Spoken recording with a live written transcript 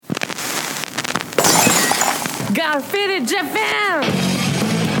Got Faded Japan!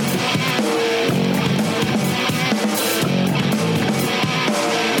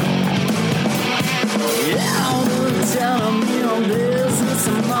 Yeah, all the time me on business.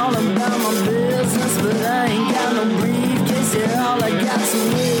 I'm all about my business, but I ain't got no briefcase. Yeah, all I got's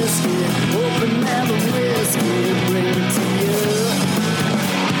some whiskey. Open now the whiskey, bring it to you.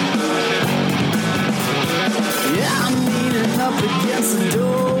 Yeah, I'm leaning up against the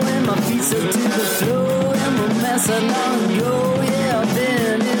door, and my feet stuck to the floor, and we're messing on go. Yeah, I've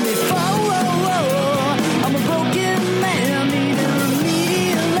been in before. I'm a broken man, needing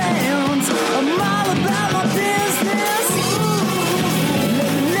remedial lands. I'm all about my business.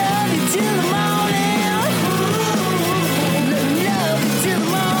 Let me love you till the morning. Let me love you till the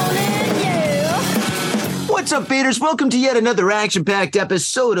morning, yeah. What's up, faders? Welcome to yet another action-packed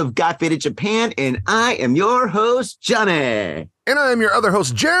episode of Got Faded Japan, and I am your host, Johnny. And I am your other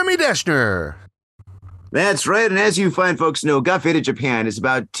host, Jeremy Deschner. That's right, and as you fine folks know, Got Faded Japan is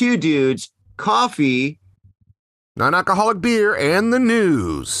about two dudes, coffee, Non-alcoholic beer, and the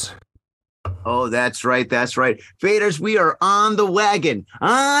news. Oh, that's right. That's right. Faders, we are on the wagon,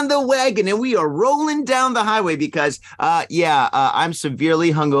 and we are rolling down the highway because, I'm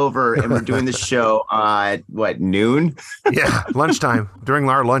severely hungover and we're doing the show at noon? Yeah, lunchtime, during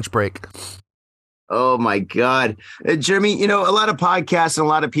our lunch break. Oh, my God. Jeremy, you know, a lot of podcasts and a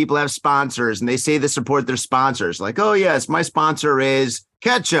lot of people have sponsors and they say they support their sponsors. Like, oh, yes, my sponsor is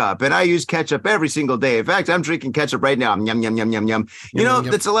ketchup, and I use ketchup every single day. In fact, I'm drinking ketchup right now. Yum, yum, yum, yum, yum. You know,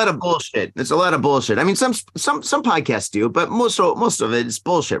 that's a lot of bullshit. It's a lot of bullshit. I mean, some podcasts do, but most of it is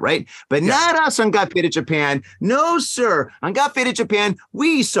bullshit, right? But not us on Got Faded Japan. No, sir. On Got Faded Japan,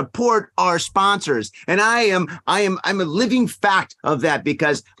 we support our sponsors. And I'm a living fact of that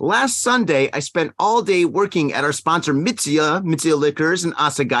because last Sunday, I spent all day working at our sponsor, Mitsuya Liquors in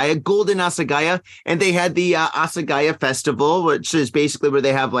Asagaya, Golden Asagaya, and they had the Asagaya Festival, which is basically where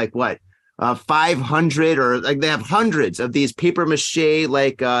they have 500 or they have hundreds of these paper mache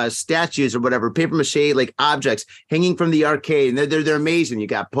statues or whatever, paper mache objects hanging from the arcade, and they're amazing. You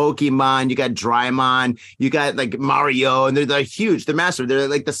got Pokemon, you got Draymon, you got Mario, and they're huge. They're massive. They're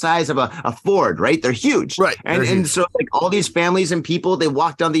the size of a Ford, right? They're huge, right? And so all these families and people, they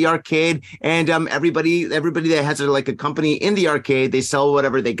walk down the arcade, and everybody that has a company in the arcade, they sell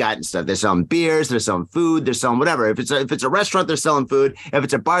whatever they got and stuff. They're selling beers, they're selling food, they're selling whatever. If it's a restaurant, they're selling food. If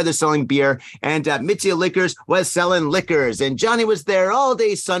it's a bar, they're selling beer. And Mitsuya Liquors was selling liquors, and Johnny was there all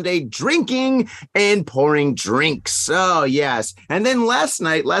day Sunday drinking and pouring drinks. Oh, yes. And then last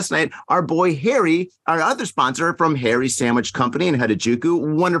night, our boy Harry, our other sponsor from Harry's Sandwich Company in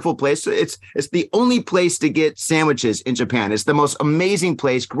Harajuku, wonderful place. It's the only place to get sandwiches in Japan. It's the most amazing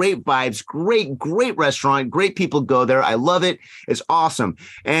place, great vibes, great restaurant, great people go there. I love it. It's awesome.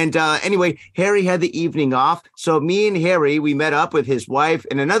 And anyway, Harry had the evening off. So me and Harry, we met up with his wife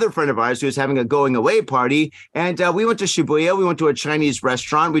and another friend of ours who was having a going away party. And we went to Shibuya. We went to a Chinese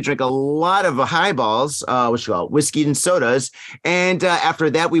restaurant. We drank a lot of highballs, which are whiskey and sodas. And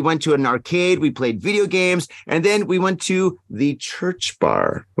after that, we went to an arcade. We played video games. And then we went to the Church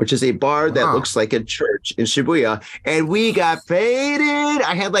Bar, which is a bar that looks like a church in Shibuya. And we got faded.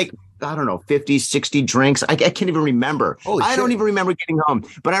 I had 50, 60 drinks. I can't even remember. I don't even remember getting home,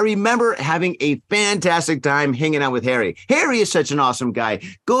 but I remember having a fantastic time hanging out with Harry. Harry is such an awesome guy.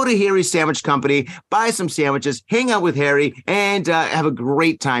 Go to Harry's Sandwich Company, buy some sandwiches, hang out with Harry, and have a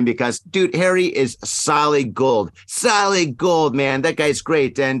great time because, dude, Harry is solid gold, man. That guy's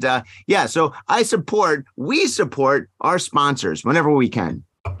great. And so we support our sponsors whenever we can.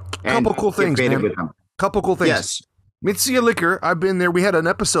 Couple cool things, man. Couple cool things. Yes. Mitsuya Liquor, I've been there. We had an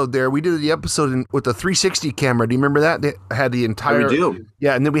episode there. We did the episode with the 360 camera. Do you remember that? They had the entire... We do.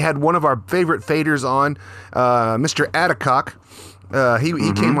 Yeah, and then we had one of our favorite faders on, Mr. Adcock. He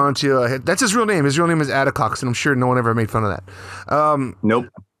came on to... that's his real name. His real name is Adcock, and I'm sure no one ever made fun of that. Nope.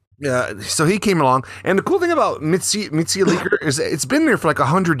 Yeah, so he came along. And the cool thing about Mitsuya Liquor is it's been there for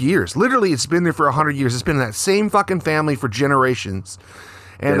 100 years. Literally, it's been there for 100 years. It's been in that same fucking family for generations.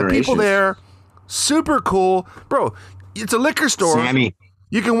 And the people there... super cool. Bro, it's a liquor store. Sammy.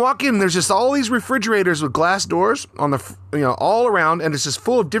 You can walk in, there's just all these refrigerators with glass doors on the, all around, and it's just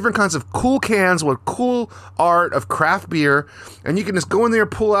full of different kinds of cool cans with cool art of craft beer. And you can just go in there,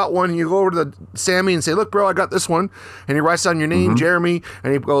 pull out one, and you go over to Sammy and say, look, bro, I got this one. And he writes down your name, Jeremy,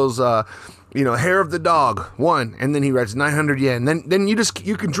 and he goes, hair of the dog, 1, and then he writes 900 yen. Then you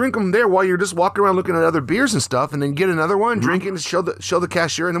can drink them there while you're just walking around looking at other beers and stuff, and then get another one, drink it, and show the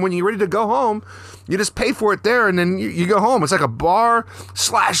cashier, and then when you're ready to go home, you just pay for it there, and then you go home. It's like a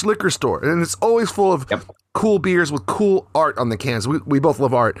bar/liquor store, and it's always full of cool beers with cool art on the cans. We both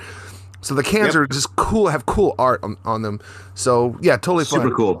love art. So the cans are just cool, have cool art on them. So yeah, totally fun.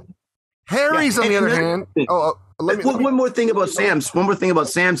 Super cool. Harry's on the other hand. One more thing about Sam's. One more thing about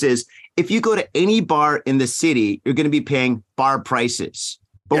Sam's is if you go to any bar in the city, you're going to be paying bar prices.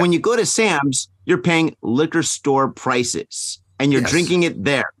 But when you go to Sam's, you're paying liquor store prices and you're drinking it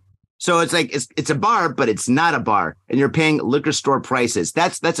there. So it's like it's a bar, but it's not a bar, and you're paying liquor store prices.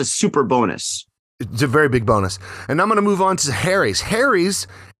 That's a super bonus. It's a very big bonus. And I'm going to move on to Harry's. Harry's,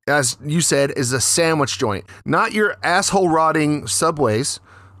 as you said, is a sandwich joint, not your asshole rotting Subways,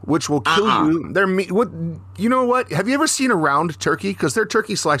 which will kill you. They're you know what? Have you ever seen a round turkey? Because their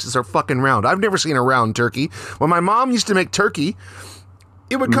turkey slices are fucking round. I've never seen a round turkey. When my mom used to make turkey,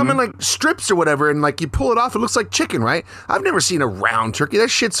 it would come in like strips or whatever, and like you pull it off, it looks like chicken, right? I've never seen a round turkey. That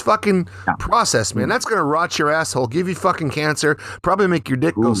shit's fucking processed, man. That's gonna rot your asshole, give you fucking cancer, probably make your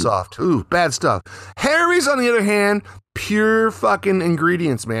dick go soft. Ooh, bad stuff. Harry's, on the other hand, pure fucking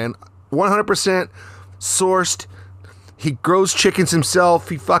ingredients, man. 100% sourced. He grows chickens himself.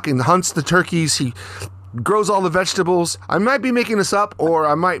 He fucking hunts the turkeys. He grows all the vegetables. I might be making this up, or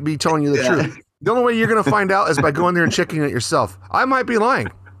I might be telling you the truth. The only way you're going to find out is by going there and checking it yourself. I might be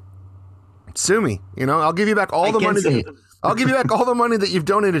lying. Sue me. I'll give you back all the money. I'll give you back all the money that you've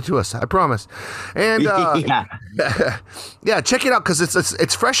donated to us. I promise. And yeah, check it out because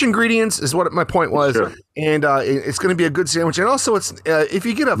it's fresh ingredients is what my point was. Sure. And it's going to be a good sandwich. And also, it's if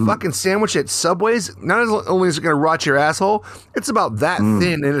you get a fucking sandwich at Subway's, not only is it going to rot your asshole, it's about that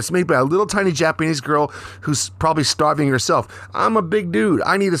thin, and it's made by a little tiny Japanese girl who's probably starving herself. I'm a big dude.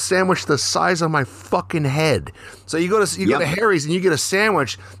 I need a sandwich the size of my fucking head. So you go to Harry's and you get a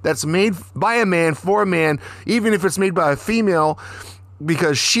sandwich that's made by a man for a man, even if it's made by a female,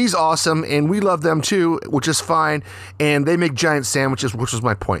 because she's awesome and we love them too, which is fine. And they make giant sandwiches, which was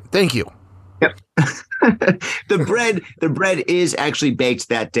my point. Thank you. Yep. The bread is actually baked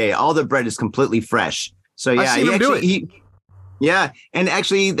that day. All the bread is completely fresh. So yeah, and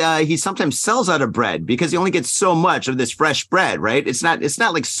actually he sometimes sells out of bread because he only gets so much of this fresh bread, right? It's not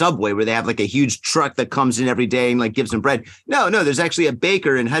like Subway where they have like a huge truck that comes in every day and like gives them bread. No, there's actually a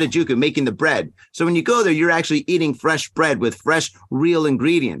baker in Harajuku making the bread. So when you go there, you're actually eating fresh bread with fresh, real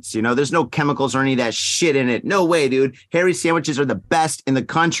ingredients. There's no chemicals or any of that shit in it. No way, dude. Harry's sandwiches are the best in the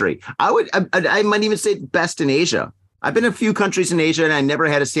country. I might even say best in Asia. I've been in a few countries in Asia and I never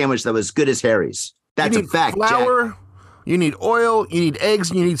had a sandwich that was as good as Harry's. That's a fact, flour, Jack. You need oil, you need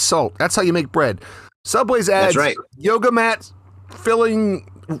eggs, and you need salt. That's how you make bread. Subway's adds yoga mats, filling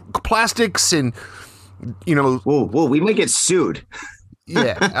plastics, and Whoa! We might get sued.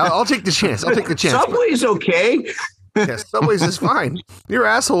 Yeah, I'll take the chance. Subway's okay. Yeah, Subway's is fine. Your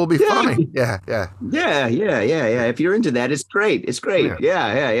asshole will be fine. Yeah. If you're into that, it's great. It's great.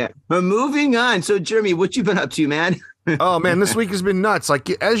 Yeah. But moving on. So, Jeremy, what you been up to, man? Oh man, this week has been nuts. Like,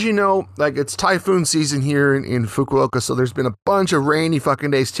 as you know, like it's typhoon season here in Fukuoka, so there's been a bunch of rainy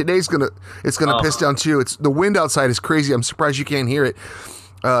fucking days. Today's gonna piss down too. It's the wind outside is crazy. I'm surprised you can't hear it.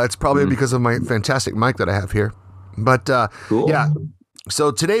 It's probably because of my fantastic mic that I have here. But cool. Yeah.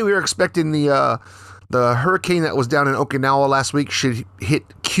 So today we were expecting the hurricane that was down in Okinawa last week should hit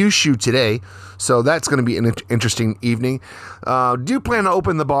Kyushu today. So that's going to be an interesting evening. Do plan to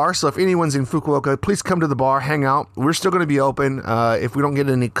open the bar. So if anyone's in Fukuoka, please come to the bar, hang out. We're still going to be open. If we don't get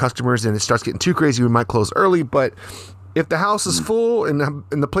any customers and it starts getting too crazy, we might close early. But if the house is full and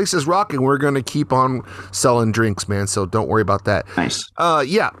the place is rocking, we're going to keep on selling drinks, man. So don't worry about that. Nice.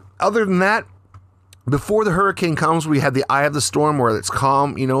 Yeah. Other than that, before the hurricane comes, we had the eye of the storm where it's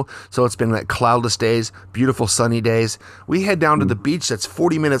calm, so it's been like cloudless days, beautiful sunny days. We head down to the beach that's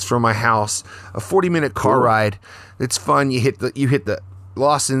 40 minutes from my house, a 40-minute car ride. It's fun. You hit the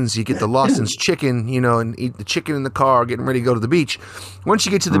Lawson's, you get the Lawson's chicken, and eat the chicken in the car, getting ready to go to the beach. Once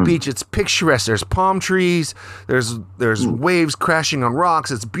you get to the beach, it's picturesque. There's palm trees, there's waves crashing on rocks.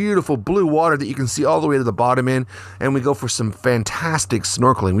 It's beautiful blue water that you can see all the way to the bottom in, and we go for some fantastic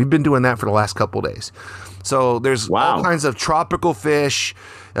snorkeling. We've been doing that for the last couple of days. So there's all kinds of tropical fish.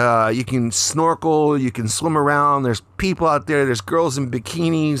 You can snorkel, you can swim around. There's people out there. There's girls in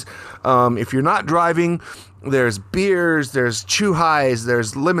bikinis. If you're not driving, there's beers, there's chu-hais,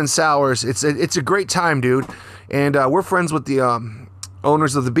 there's lemon sours. It's a great time, dude. And we're friends with the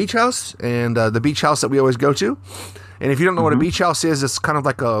owners of the beach house and the beach house that we always go to. And if you don't know what a beach house is, it's kind of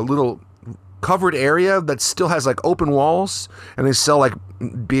like a little covered area that still has like open walls, and they sell like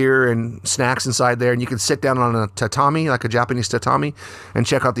beer and snacks inside there, and you can sit down on a tatami, like a Japanese tatami, and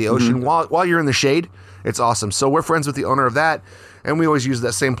check out the ocean while you're in the shade. It's awesome. So we're friends with the owner of that, and we always use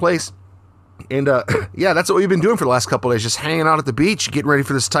that same place. And yeah, that's what we've been doing for the last couple of days, just hanging out at the beach, getting ready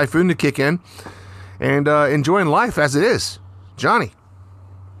for this typhoon to kick in, and enjoying life as it is. Johnny.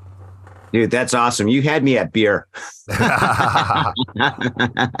 Dude, that's awesome. You had me at beer.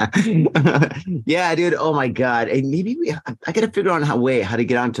 Yeah, dude. Oh my God. And maybe I got to figure out how to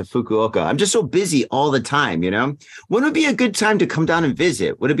get on to Fukuoka. I'm just so busy all the time, you know? When would be a good time to come down and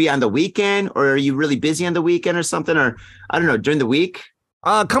visit? Would it be on the weekend, or are you really busy on the weekend or something? Or I don't know, during the week?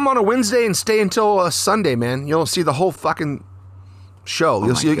 Come on a Wednesday and stay until Sunday, man. You'll see the whole fucking show.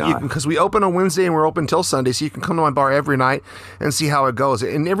 You'll see, because we open on Wednesday and we're open till Sunday, so you can come to my bar every night and see how it goes.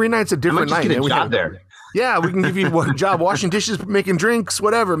 And every night's a different night. Get a job there. Yeah, we can give you a job, washing dishes, making drinks,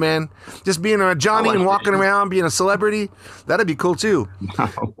 whatever, man. Just being a Johnny and walking around, being a celebrity, that'd be cool too.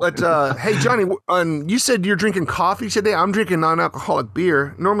 But hey, Johnny, you said you're drinking coffee today. I'm drinking non-alcoholic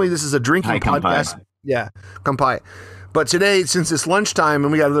beer. Normally, this is a drinking podcast. Yeah, kampai. But today, since it's lunchtime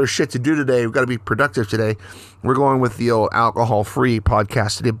and we got other shit to do today, we've got to be productive today. We're going with the old alcohol-free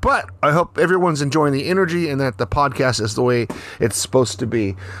podcast today. But I hope everyone's enjoying the energy and that the podcast is the way it's supposed to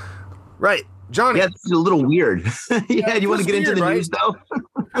be. Right, Johnny. Yeah, this is a little weird. Yeah, you want to get into the news, though?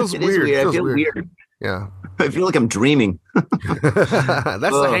 It feels weird. I feel weird. Yeah. I feel like I'm dreaming. That's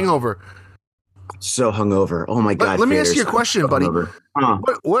the hangover. So hungover. Oh, my God. Let me ask you a question, buddy.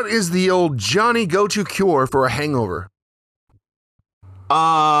 What is the old Johnny go-to cure for a hangover?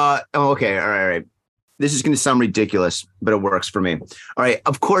 Okay. All right. This is going to sound ridiculous, but it works for me. All right.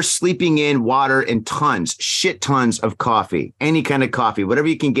 Of course, sleeping in water and shit tons of coffee, any kind of coffee, whatever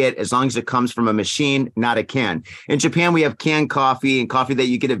you can get, as long as it comes from a machine, not a can. In Japan, we have canned coffee and coffee that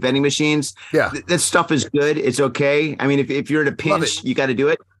you get at vending machines. Yeah. That stuff is good. It's okay. I mean, if you're in a pinch, you got to do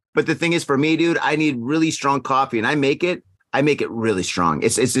it. But the thing is, for me, dude, I need really strong coffee, and I make it really strong.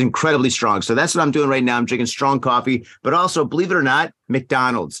 It's incredibly strong. So that's what I'm doing right now. I'm drinking strong coffee, but also, believe it or not,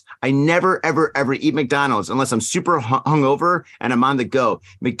 McDonald's. I never, ever, ever eat McDonald's unless I'm super hungover and I'm on the go.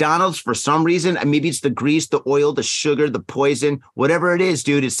 McDonald's, for some reason, maybe it's the grease, the oil, the sugar, the poison, whatever it is,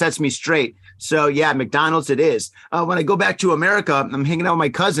 dude, it sets me straight. So yeah, McDonald's it is. When I go back to America, I'm hanging out with my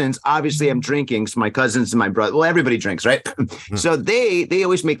cousins. Obviously, I'm drinking. So my cousins and my brother, well, everybody drinks, right? So they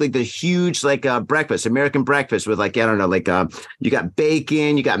always make like the huge breakfast, American breakfast with I don't know, you got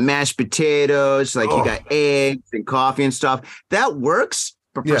bacon, you got mashed potatoes, you got eggs and coffee and stuff. That works.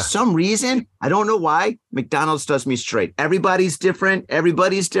 But for some reason, I don't know why, McDonald's does me straight. Everybody's different.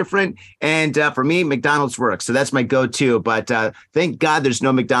 And for me, McDonald's works. So that's my go-to. But thank God there's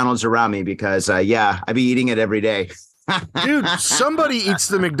no McDonald's around me because, I'd be eating it every day. Dude, somebody eats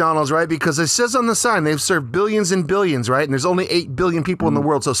the McDonald's, right? Because it says on the sign they've served billions and billions, right? And there's only 8 billion people in the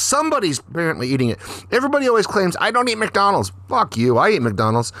world. So somebody's apparently eating it. Everybody always claims, I don't eat McDonald's. Fuck you. I eat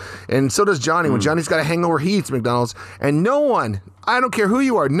McDonald's. And so does Johnny. When Johnny's got a hangover, he eats McDonald's. And no one, I don't care who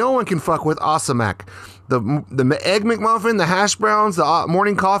you are, no one can fuck with Awesome-Mac. The Egg McMuffin, the hash browns, the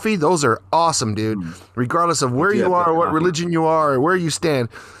morning coffee, those are awesome, dude. Regardless of where you are, what religion you are, or where you stand.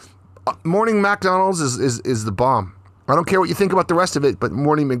 Morning McDonald's is the bomb. I don't care what you think about the rest of it, but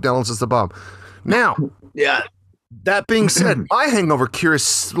morning McDonald's is the bomb. Now, that being said, my hangover cure is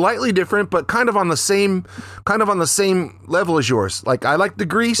slightly different, but kind of on the same level as yours. Like I like the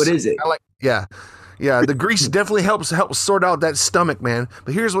grease. What is it? The grease definitely helps sort out that stomach, man.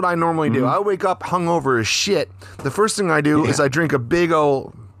 But here's what I normally do. I wake up hungover as shit. The first thing I do is I drink a big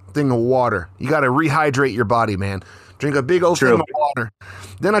old thing of water. You got to rehydrate your body, man. Drink a big old thing of water.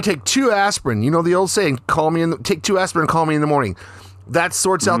 Then I take 2 aspirin. You know the old saying, take 2 aspirin, call me in the morning. That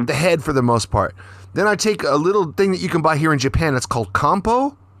sorts out the head for the most part. Then I take a little thing that you can buy here in Japan. It's called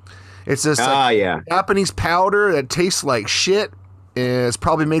Kampo. It's this Japanese powder that tastes like shit. It's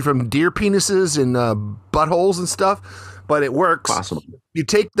probably made from deer penises and buttholes and stuff, but it works. Possible. You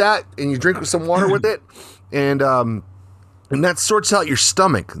take that and you drink some water with it, and that sorts out your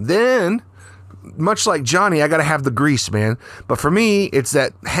stomach. Then, much like Johnny, I got to have the grease, man. But for me, it's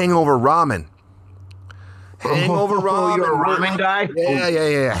that hangover ramen. Hangover ramen. You're a ramen guy?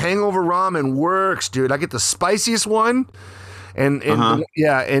 Yeah. Hangover ramen works, dude. I get the spiciest one, and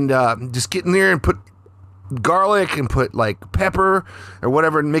just get in there and put garlic and put like pepper or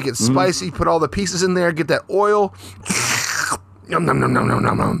whatever and make it spicy. Put all the pieces in there. Get that oil. Yum, nom, nom, nom, nom,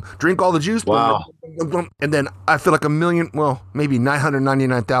 nom, nom. Drink all the juice. Wow. And then I feel like maybe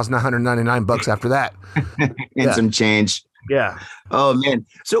 $999,999 after that. And some change. Yeah. Oh, man.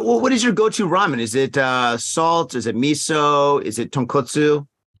 So what is your go-to ramen? Is it salt? Is it miso? Is it tonkotsu?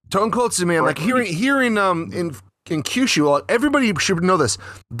 Tonkotsu, man. Like here in Kyushu, everybody should know this.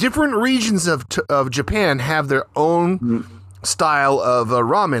 Different regions of Japan have their own style of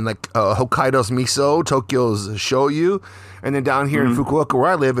ramen, like Hokkaido's miso, Tokyo's shoyu, and then down here in Fukuoka where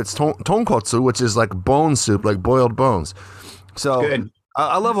I live, it's tonkotsu, which is like bone soup, like boiled bones. So good.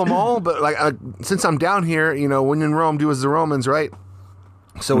 I love them all, but like since I'm down here, when in Rome, do as the Romans, right?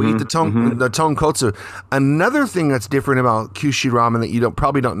 So we eat the tonkotsu. Another thing that's different about Kyushu ramen that you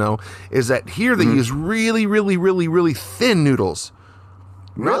probably don't know is that here they use really, really, really, really thin noodles.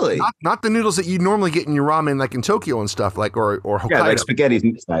 Really? Not the noodles that you normally get in your ramen, like in Tokyo and stuff, like or Hokkaido. Yeah, like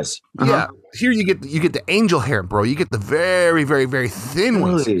spaghetti size. Yeah, here you get the angel hair, bro. You get the very, very, very thin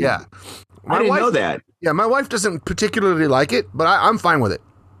ones. Really? Yeah, I didn't know that. Yeah, my wife doesn't particularly like it, but I'm fine with it.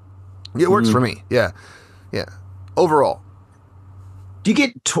 It works for me. Yeah. Overall, do you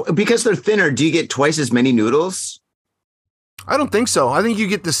get because they're thinner? Do you get twice as many noodles? I don't think so. I think you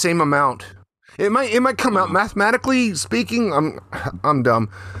get the same amount. It might come out mathematically speaking. I'm dumb.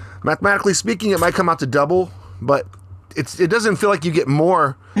 Mathematically speaking, it might come out to double, but it doesn't feel like you get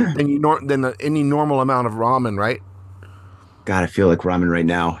more than any normal amount of ramen, right? God, I feel like ramen right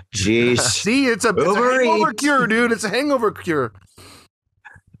now. Jeez. See, it's a hangover cure, dude. It's a hangover cure.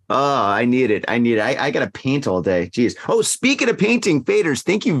 Oh, I need it. I got to paint all day. Jeez. Oh, speaking of painting, Faders,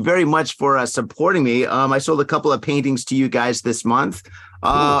 thank you very much for supporting me. I sold a couple of paintings to you guys this month.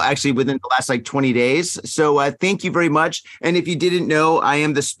 Actually within the last 20 days. So thank you very much. And if you didn't know, I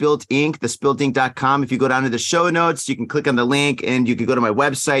am the Spilt Ink, thespiltink.com. If you go down to the show notes, you can click on the link and you can go to my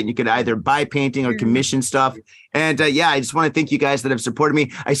website and you can either buy painting or commission stuff. And I just want to thank you guys that have supported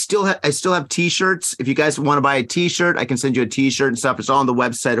me. I still have t-shirts. If you guys want to buy a t-shirt, I can send you a t-shirt and stuff. It's all on the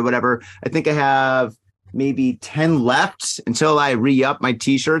website or whatever. I think I have maybe 10 left until I re-up my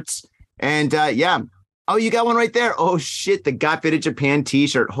t-shirts. And oh, you got one right there. Oh, shit. The Got Fitted Japan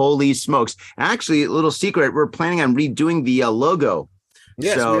t-shirt. Holy smokes. Actually, a little secret. We're planning on redoing the logo.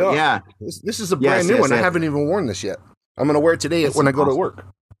 Yes, so, we are. Yeah. This is a brand new one. I haven't even worn this yet. I'm going to wear it today when I go to work.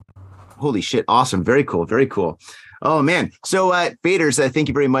 Holy shit. Awesome. Very cool. Very cool. Oh, man. So, Faders, thank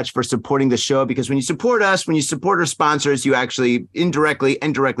you very much for supporting the show, because when you support us, when you support our sponsors, you actually indirectly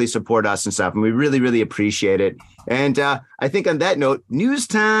support us and stuff. And we really, really appreciate it. And I think on that note, news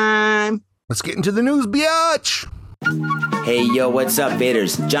time. Let's get into the news, biatch. Hey, yo, what's up,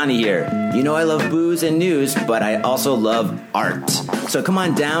 Faders? Johnny here. You know I love booze and news, but I also love art. So come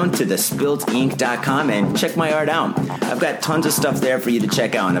on down to thespiltink.com and check my art out. I've got tons of stuff there for you to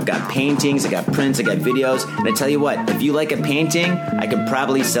check out. I've got paintings, I got prints, I got videos. And I tell you what, if you like a painting, I could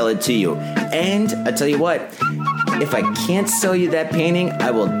probably sell it to you. And I tell you what, if I can't sell you that painting,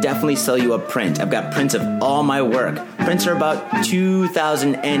 I will definitely sell you a print. I've got prints of all my work. Prints are about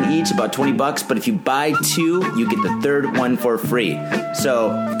 2,000 N each, about $20. But if you buy two, you get the third one for free.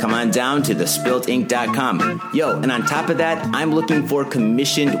 So come on down to thespiltink.com. Yo, and on top of that, I'm looking for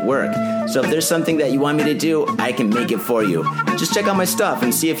commissioned work. So if there's something that you want me to do, I can make it for you. Just check out my stuff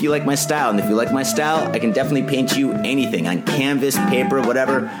and see if you like my style. And if you like my style, I can definitely paint you anything on canvas, paper,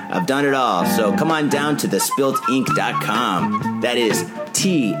 whatever. I've done it all. So come on down to thespiltink.com. That is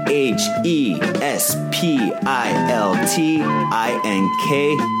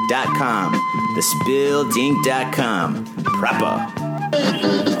THESPILTINK.com. Thespiltink.com. Proper.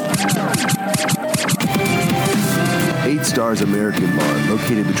 8 Stars American Bar,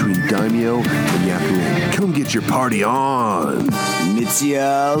 located between Daimyo and Yakuin. Come get your party on.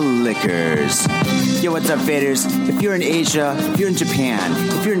 Mitsuya Liquors. Yo, what's up, Faders? If you're in Asia, if you're in Japan,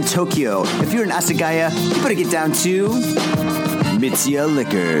 if you're in Tokyo, if you're in Asagaya, you better get down to Mitsuya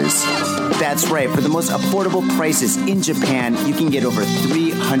Liquors. That's right. For the most affordable prices in Japan, you can get over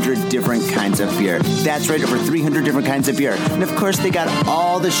 300 different kinds of beer. That's right, over 300 different kinds of beer. And of course, they got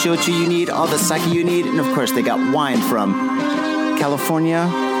all the shochu you need, all the sake you need, and of course, they got wine from California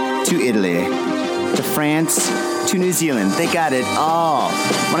to Italy to France to New Zealand. They got it all.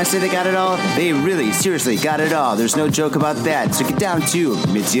 When I say they got it all, they really, seriously got it all. There's no joke about that. So get down to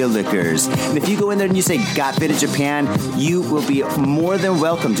Mitsuya Liquors. And if you go in there and you say, Got Fitted Japan, you will be more than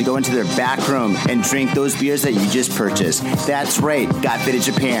welcome to go into their back room and drink those beers that you just purchased. That's right, Got Fitted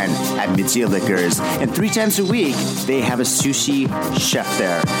Japan at Mitsuya Liquors. And 3 times a week, they have a sushi chef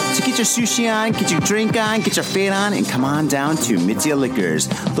there. So get your sushi on, get your drink on, get your fade on, and come on down to Mitsuya Liquors,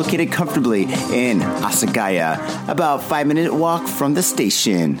 located comfortably in Asagaya, about 5-minute walk from the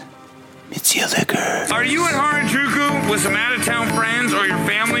station. Mitsuya Liquor. Are you in Harajuku with some out-of-town friends or your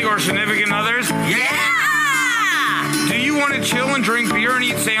family or significant others? Yeah! Do you want to chill and drink beer and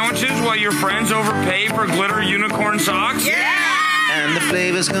eat sandwiches while your friends overpay for glitter unicorn socks? Yeah! And the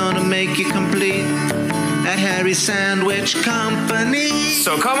flavor's gonna make you complete at Harry's Sandwich Company.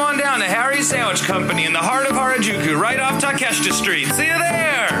 So come on down to Harry's Sandwich Company in the heart of Harajuku, right off Takeshita Street. See you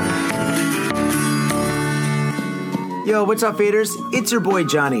there! Yo, what's up, Faders? It's your boy,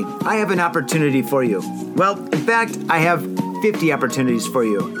 Johnny. I have an opportunity for you. Well, in fact, I have 50 opportunities for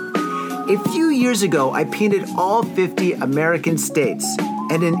you. A few years ago, I painted all 50 American states.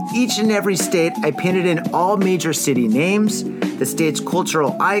 And in each and every state, I painted in all major city names, the state's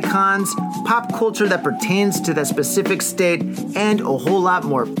cultural icons, pop culture that pertains to that specific state, and a whole lot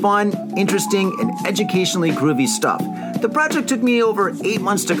more fun, interesting, and educationally groovy stuff. The project took me over 8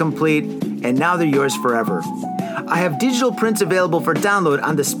 months to complete, and now they're yours forever. I have digital prints available for download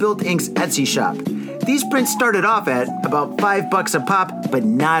on the Spilt Inks Etsy shop. These prints started off at about $5 a pop, but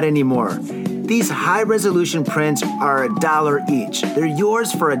not anymore. These high-resolution prints are $1 each. They're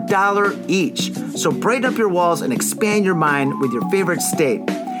yours for $1 each. So brighten up your walls and expand your mind with your favorite state.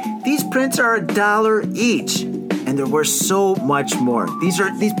 These prints are $1 each, and they're worth so much more. These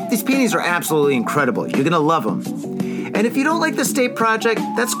paintings are absolutely incredible. You're gonna love them. And if you don't like the state project,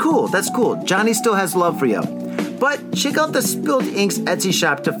 that's cool. Johnny still has love for you. But check out the Spilt Inks Etsy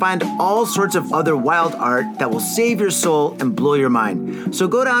shop to find all sorts of other wild art that will save your soul and blow your mind. So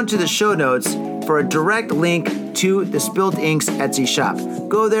go down to the show notes for a direct link to the Spilt Inks Etsy shop.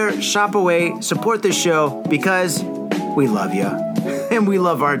 Go there, shop away, support the show because we love you. And we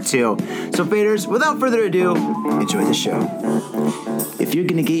love art too. So faders, without further ado, enjoy the show. If you're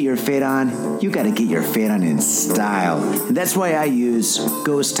gonna get your fade on, you gotta get your fade on in style. And that's why I use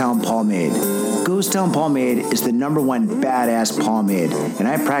Ghost Town Pomade. Ghost Town Pomade is the #1 badass pomade, and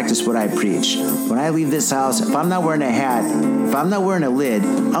I practice what I preach. When I leave this house, if I'm not wearing a hat, if I'm not wearing a lid,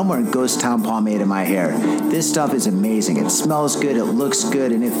 I'm wearing Ghost Town Pomade in my hair. This stuff is amazing. It smells good, it looks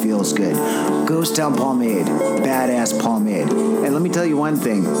good, and it feels good. Ghost Town Pomade, badass pomade. And let me tell you one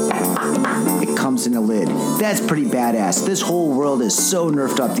thing. It comes in a lid. That's pretty badass. This whole world is so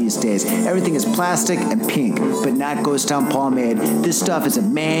nerfed up these days. Everything is plastic and pink, but not Ghost Town Pomade. This stuff is a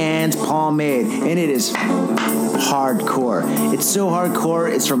man's pomade, and it is hardcore. It's so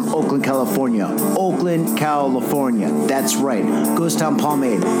hardcore, it's from Oakland, California. Oakland, California. That's right. Ghost Town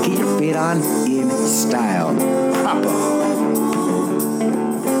Pomade. Get your fade on in style. Proper.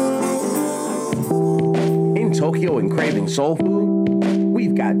 In Tokyo and craving soul food,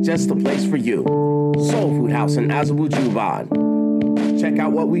 we've got just the place for you. Soul Food House in Azabu Juban. Check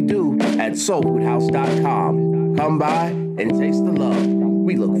out what we do at soulfoodhouse.com. Come by and taste the love.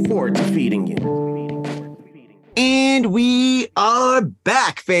 We look forward to feeding you. And we are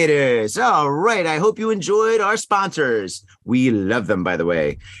back, faders. All right. I hope you enjoyed our sponsors. We love them, by the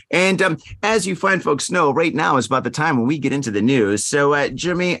way. And as you fine folks know, right now is about the time when we get into the news. So,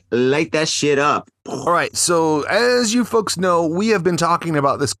 Jeremy, light that shit up. All right. So, as you folks know, we have been talking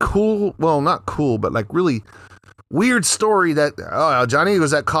about this cool, well, not cool, but like really weird story that, Johnny,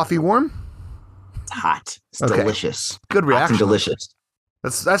 was that coffee warm? It's hot. It's okay. Delicious. Good reaction. Hot and delicious.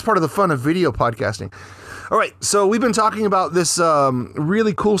 That's part of the fun of video podcasting. All right, so we've been talking about this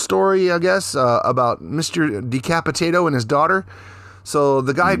really cool story, I guess, about Mr. Decapitato and his daughter. So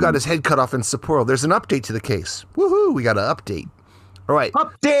the guy got his head cut off in Sapporo. There's an update to the case. Woohoo, we got an update. All right.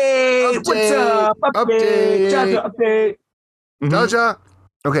 Update! What's up? Update! Jaja, update! Jaja.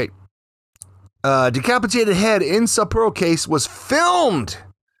 Okay. Decapitated head in Sapporo case was filmed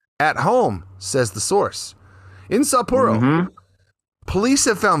at home, says the source. In Sapporo, police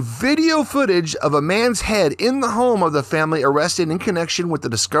have found video footage of a man's head in the home of the family arrested in connection with the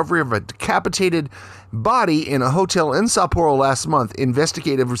discovery of a decapitated body in a hotel in Sapporo last month,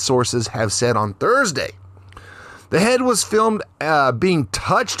 investigative sources have said on Thursday. The head was filmed being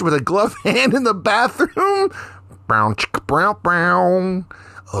touched with a gloved hand in the bathroom. Brown, chicka, brown, brown.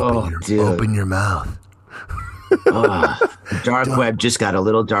 Open your mouth. The dark web just got a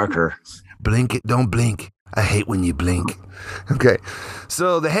little darker. Blink it, don't blink. I hate when you blink. Okay,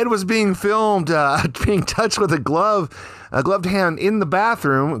 so the head was being filmed, being touched with a gloved hand in the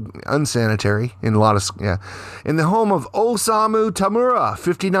bathroom, unsanitary in a lot of, in the home of Osamu Tamura,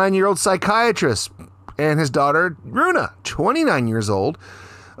 59-year-old psychiatrist, and his daughter Runa, 29 years old,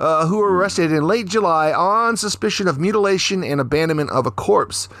 who were arrested in late July on suspicion of mutilation and abandonment of a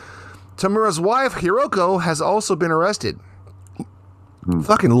corpse. Tamura's wife Hiroko has also been arrested.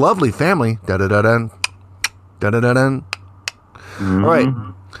 Fucking lovely family. Da-da-da-dun. Da-da-da-dun. All right.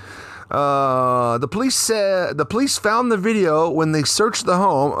 The police found the video when they searched the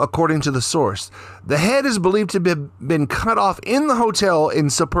home, according to the source. The head is believed to have been cut off in the hotel in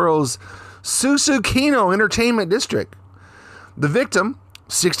Sapporo's Susukino Entertainment District. The victim,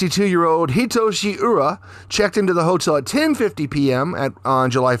 62-year-old Hitoshi Ura, checked into the hotel at 10:50 p.m.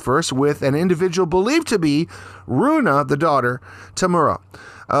 on July 1st with an individual believed to be Runa, the daughter, Tamura.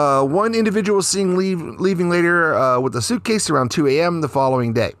 One individual was seen leaving later with a suitcase around 2 a.m. the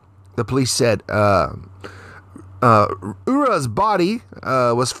following day. The police said Ura's body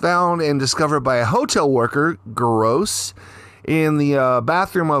was found and discovered by a hotel worker, Gross, in the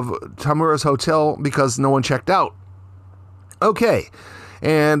bathroom of Tamura's hotel because no one checked out. Okay.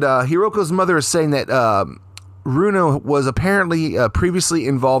 And Hiroko's mother is saying that Runa was apparently previously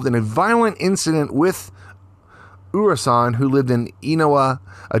involved in a violent incident with Urasan, who lived in Inoa,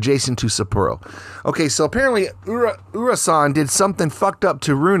 adjacent to Sapporo. Okay, so apparently Urasan did something fucked up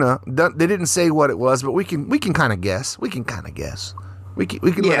to Runa. They didn't say what it was, but we can kind of guess. We can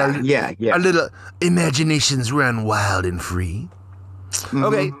let our little imaginations run wild and free.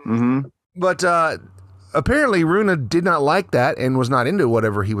 Okay, but apparently Runa did not like that and was not into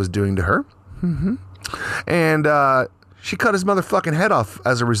whatever he was doing to her. And she cut his motherfucking head off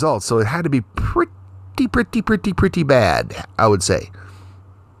as a result. So it had to be pretty bad, I would say.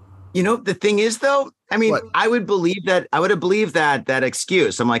 You know, the thing is, though, I mean, what? I would have believed that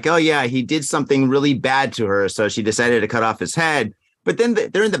excuse. I'm like, oh, yeah, he did something really bad to her, so she decided to cut off his head. But then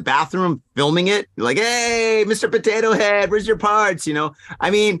they're in the bathroom filming it. Like, hey, Mr. Potato Head, where's your parts? You know,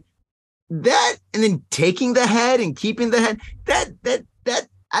 I mean, that, and then taking the head and keeping the head, that,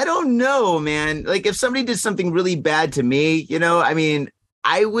 I don't know, man. Like, if somebody did something really bad to me, you know, I mean,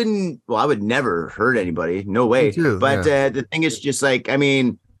 I would never hurt anybody. No way. Me too, but the thing is just like, I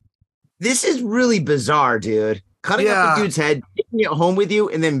mean, this is really bizarre, dude. Cutting off a dude's head, taking it home with you,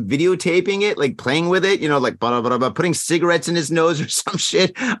 and then videotaping it, like playing with it, you know, like blah, blah, blah, blah, putting cigarettes in his nose or some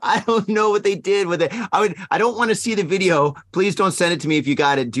shit. I don't know what they did with it. I don't want to see the video. Please don't send it to me if you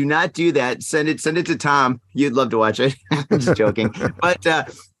got it. Do not do that. Send it to Tom. You'd love to watch it. I'm just joking.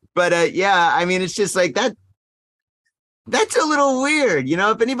 But yeah, I mean, it's just like that. That's a little weird, you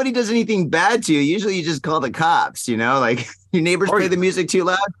know. If anybody does anything bad to you, usually you just call the cops, you know, like your neighbors play the music too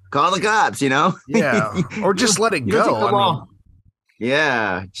loud, call the cops, you know. Yeah, or just let it go.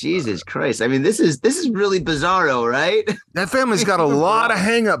 Yeah, Jesus Christ. I mean, this is really bizarro, right? That family's got a lot of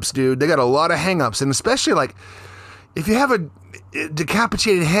hangups, dude. They got a lot of hangups, and especially like if you have a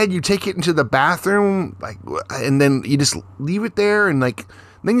decapitated head, you take it into the bathroom, like, and then you just leave it there, and like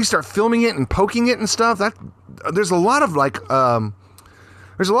then you start filming it and poking it and stuff. That there's a lot of like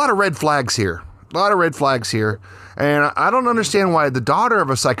there's a lot of red flags here. And I don't understand why the daughter of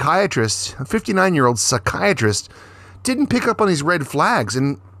a psychiatrist, a 59-year-old psychiatrist, didn't pick up on these red flags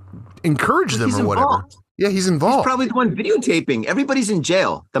and encourage them or whatever. Involved. Yeah, he's involved. He's probably the one videotaping. Everybody's in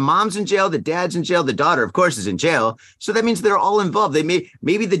jail. The mom's in jail. The dad's in jail. The daughter, of course, is in jail. So that means they're all involved.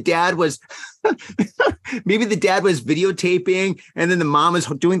 Maybe the dad was videotaping, and then the mom is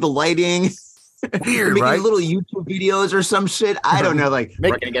doing the lighting. Weird, making right? little YouTube videos or some shit. I don't know. Like we're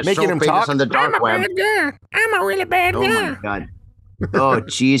gonna get making so him famous talk on the dark web. I'm a really bad guy. Oh my god. Oh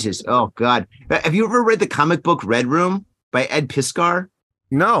Jesus. Oh God. Have you ever read the comic book Red Room by Ed Piskar?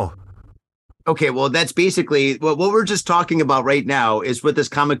 No. Okay, well, that's basically what we're just talking about right now is what this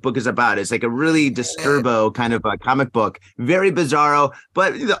comic book is about. It's like a really disturbo kind of a comic book, very bizarro,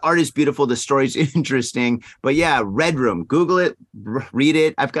 but the art is beautiful. The story's interesting. But yeah, Red Room, Google it, read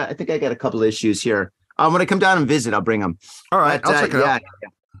it. I think I got a couple of issues here. When I come down and visit, I'll bring them. All right, I'll check it out.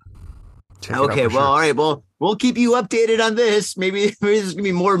 Okay, well, all right. Well, we'll keep you updated on this. Maybe there's gonna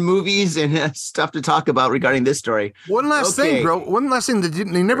be more movies and stuff to talk about regarding this story. One last thing, bro. One last thing that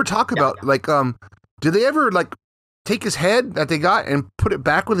they never talk about. Yeah. Like, did they ever like take his head that they got and put it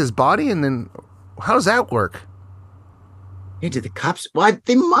back with his body? And then how does that work? Yeah, did the cops? Well,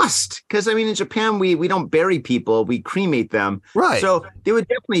 they must, because I mean, in Japan, we don't bury people; we cremate them. Right. So they would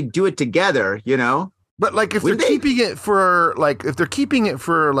definitely do it together, you know. But like, if they're keeping it for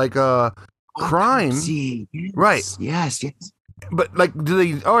like a crime, right? Yes. But like, do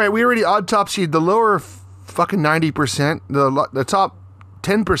they? All right, we already autopsied the lower fucking 90%. The top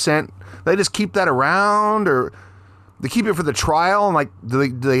 10%. They just keep that around, or they keep it for the trial. And like, do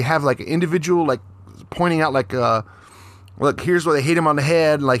they have like an individual like pointing out like look, here's where they hit him on the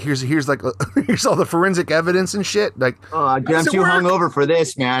head. And like here's like here's all the forensic evidence and shit. Like, oh, I'm too hungover for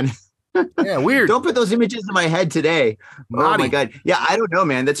this, man. Yeah, weird. Don't put those images in my head today. Oh my God. Yeah, I don't know,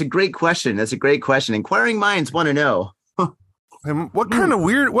 man. That's a great question. Inquiring minds want to know. And what kind of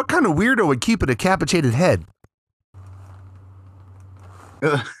weirdo would keep a decapitated head?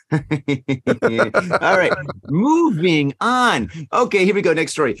 All right, moving on. Okay, here we go.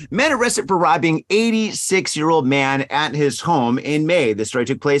 Next story. Man arrested for robbing 86-year-old man at his home in May. This story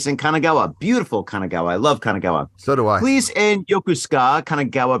took place in Kanagawa. Beautiful Kanagawa. I love Kanagawa. So do I. Police in Yokosuka,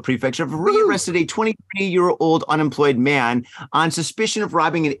 Kanagawa Prefecture, have rearrested a 23-year-old unemployed man on suspicion of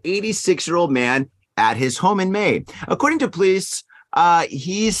robbing an 86-year-old man at his home in May. According to police,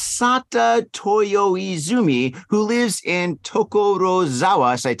 Hisata Toyoizumi, who lives in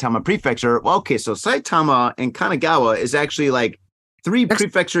Tokorozawa, Saitama Prefecture. Well, okay, so Saitama and Kanagawa is actually like 3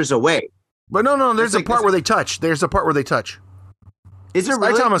 prefectures away. But no, there's a part where they touch. Is there really?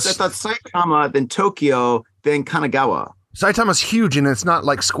 I thought Saitama, then Tokyo, then Kanagawa. Saitama's huge, and it's not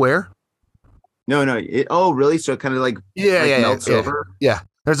like square. No. Oh, really? So it kind of like melts over? Yeah.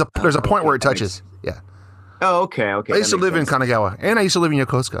 There's a point where it touches. Yeah. Oh, okay. I used to live in Kanagawa, and I used to live in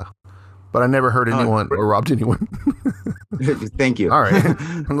Yokosuka, but I never hurt anyone or robbed anyone. Thank you. All right.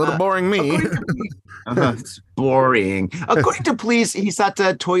 A little boring me. It's boring. According to police,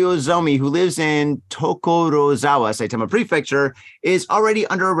 Hisata Toyozomi, who lives in Tokorozawa, Saitama Prefecture, is already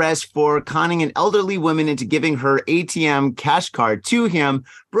under arrest for conning an elderly woman into giving her ATM cash card to him,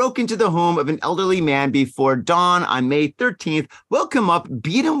 broke into the home of an elderly man before dawn on May 13th, woke him up,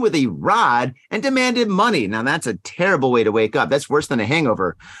 beat him with a rod, and demanded money. Now, that's a terrible way to wake up. That's worse than a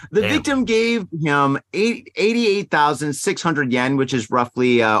hangover. The victim gave him 88,600 yen, which is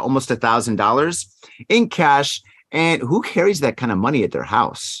roughly almost $1,000 in cash. And who carries that kind of money at their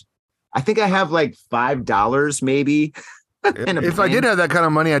house? I think I have like $5 maybe. If I did have that kind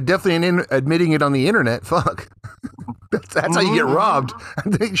of money, I'd definitely ain't admitting it on the internet. Fuck. That's how you get robbed.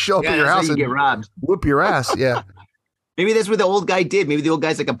 They show up at your house and get robbed. Whoop your ass. Yeah. Maybe that's what the old guy did. Maybe the old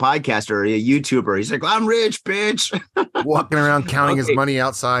guy's like a podcaster or a YouTuber. He's like, I'm rich, bitch. Walking around counting his money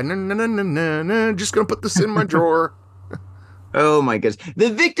outside. No. Just going to put this in my drawer. Oh my goodness. The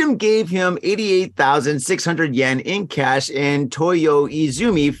victim gave him 88,600 yen in cash and Toyo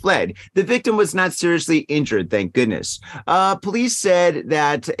Izumi fled. The victim was not seriously injured, thank goodness. Police said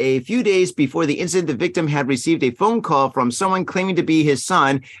that a few days before the incident, the victim had received a phone call from someone claiming to be his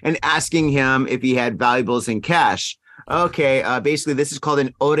son and asking him if he had valuables in cash. Okay, basically this is called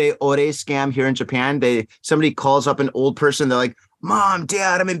an ore scam here in Japan. Somebody calls up an old person, they're like, Mom,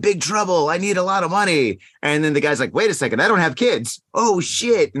 Dad, I'm in big trouble. I need a lot of money. And then the guy's like, wait a second, I don't have kids. Oh,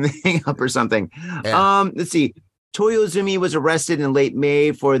 shit. And they hang up or something. Yeah. Let's see. Toyozumi was arrested in late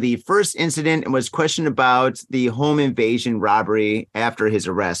May for the first incident and was questioned about the home invasion robbery after his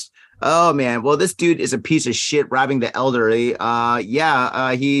arrest. Oh, man. Well, this dude is a piece of shit robbing the elderly. He's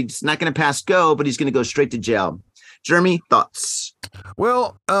not going to pass go, but he's going to go straight to jail. Jeremy, thoughts?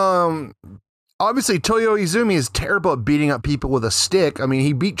 Well, obviously, Toyo Izumi is terrible at beating up people with a stick. I mean,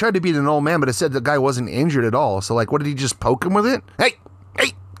 he tried to beat an old man, but it said the guy wasn't injured at all. So, like, what did he just poke him with it? Hey,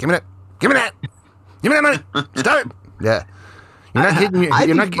 give me that. Give me that money. Stop it. Yeah.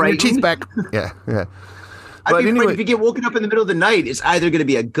 You're not getting your teeth back. Yeah. But anyway, if you get woken up in the middle of the night, it's either going to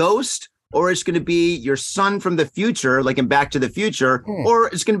be a ghost or it's going to be your son from the future, like in Back to the Future, or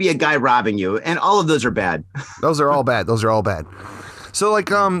it's going to be a guy robbing you. And all of those are bad. Those are all bad. So, like,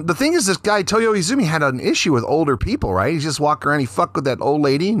 the thing is, this guy, Toyo Izumi, had an issue with older people, right? He just walked around, he fucked with that old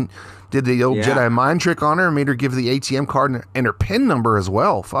lady and did the old Jedi mind trick on her and made her give the ATM card and her PIN number as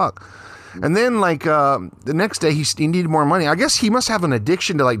well. Fuck. And then, like, the next day, he needed more money. I guess he must have an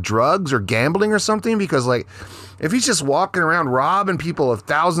addiction to, like, drugs or gambling or something, because, like, if he's just walking around robbing people of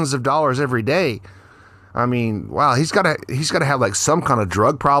thousands of dollars every day, I mean, wow, he's got to have, like, some kind of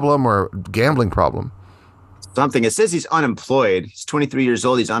drug problem or gambling problem. Something. It says he's unemployed. He's 23 years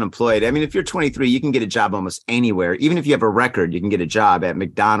old. He's unemployed. I mean, if you're 23, you can get a job almost anywhere. Even if you have a record, you can get a job at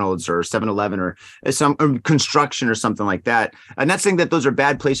McDonald's or 7-Eleven or some construction or something like that. I'm not saying that those are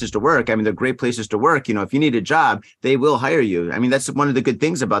bad places to work. I mean, they're great places to work. You know, if you need a job, they will hire you. I mean, that's one of the good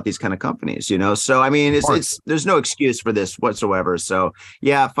things about these kind of companies, you know? So, I mean, there's no excuse for this whatsoever. So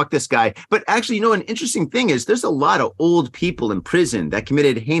yeah, fuck this guy. But actually, you know, an interesting thing is there's a lot of old people in prison that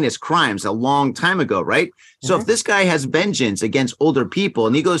committed heinous crimes a long time ago, right? So if this guy has vengeance against older people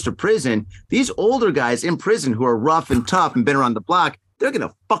and he goes to prison, these older guys in prison who are rough and tough and been around the block, they're going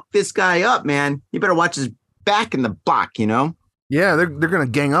to fuck this guy up, man. You better watch his back in the block, you know? Yeah, they're going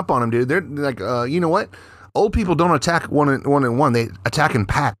to gang up on him, dude. They're like, you know what? Old people don't attack one and one. They attack in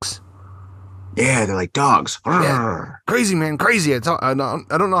packs. Yeah, they're like dogs. Yeah. Crazy, man. Crazy. I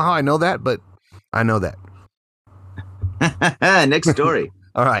don't know how I know that, but I know that. Next story.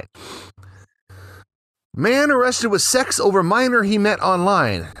 All right. Man arrested with sex over minor he met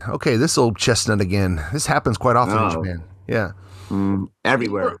online. Okay, this old chestnut again. This happens quite often in Japan. Yeah.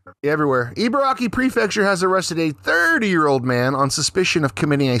 Everywhere. Everywhere. Ibaraki Prefecture has arrested a 30-year-old man on suspicion of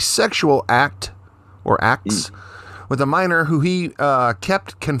committing a sexual act or acts with a minor who he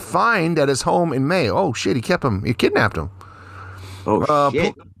kept confined at his home in May. Oh, shit, he kidnapped him. Oh,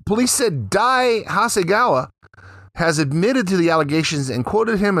 shit. Police said Dai Hasegawa has admitted to the allegations and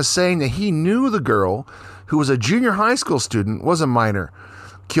quoted him as saying that he knew the girl, who was a junior high school student, was a minor.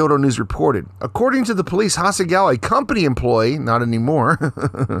 Kyoto News reported. According to the police, Hasegawa, a company employee, not anymore,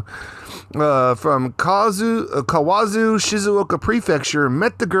 from Kawazu, Shizuoka Prefecture,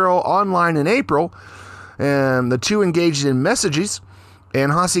 met the girl online in April, and the two engaged in messages,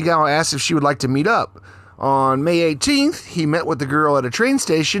 and Hasegawa asked if she would like to meet up. On May 18th, he met with the girl at a train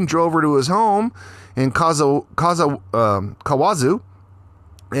station, drove her to his home in Kawazu,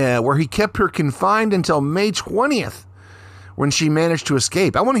 where he kept her confined until May 20th when she managed to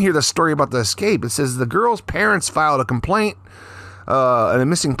escape. I want to hear the story about the escape. It says the girl's parents filed a complaint and a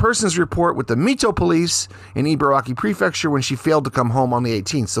missing persons report with the Mito police in Ibaraki Prefecture when she failed to come home on the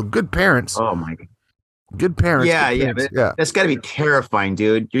 18th. So good parents. Oh my God. Good parents. Yeah, good parents. Yeah. That's got to be terrifying,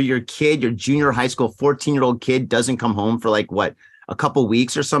 dude. Your kid, your junior high school 14-year-old kid doesn't come home for like what? A couple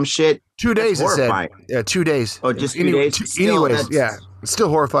weeks or some shit? 2 days, That's horrifying. it said. Yeah, 2 days. Oh, just 2 days? Anyways, yeah. It's still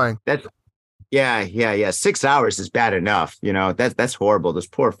horrifying. Yeah. 6 hours is bad enough. You know, that's horrible. This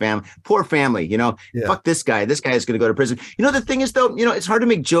poor family, you know, fuck this guy. This guy is going to go to prison. You know, the thing is though, you know, it's hard to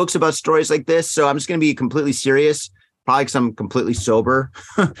make jokes about stories like this. So I'm just going to be completely serious, probably because I'm completely sober.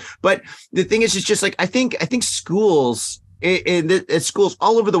 But the thing is, it's just like, I think schools in schools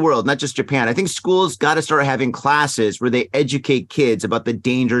all over the world, not just Japan. I think schools got to start having classes where they educate kids about the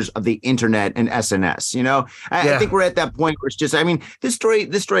dangers of the internet and SNS. You know, I think we're at that point where it's just, I mean, this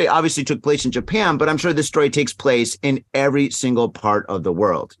story obviously took place in Japan, but I'm sure this story takes place in every single part of the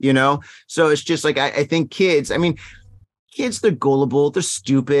world, you know? So it's just like, I think kids, they're gullible, they're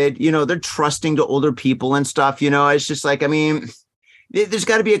stupid, you know, they're trusting to older people and stuff, you know, it's just like, I mean, there's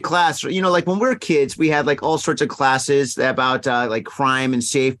got to be a class, you know, like when we're kids, we had like all sorts of classes about like crime and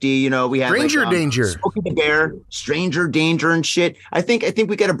safety. You know, we had stranger danger, Smokey the Bear, stranger danger and shit. I think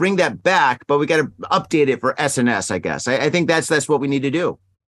we got to bring that back, but we got to update it for SNS, I guess. I think that's what we need to do.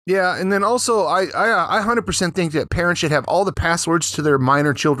 Yeah. And then also I 100% think that parents should have all the passwords to their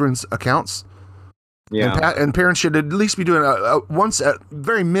minor children's accounts. Yeah. And parents should at least be doing a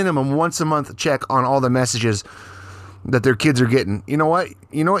very minimum once a month check on all the messages that their kids are getting. You know what?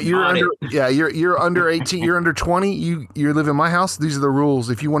 You're under 18, you're under 20, you live in my house. These are the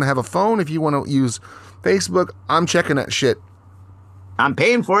rules. If you want to have a phone, if you want to use Facebook, I'm checking that shit. I'm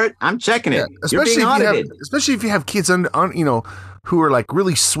paying for it. I'm checking it. Especially if you have kids who are like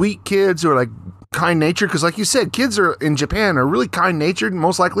really sweet kids who are like kind natured, because like you said, kids in Japan are really kind natured,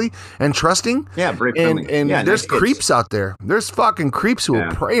 most likely, and trusting. Yeah, and there's creeps out there. There's fucking creeps who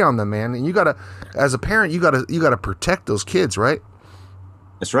will prey on them, man. And you gotta, as a parent, you gotta protect those kids, right?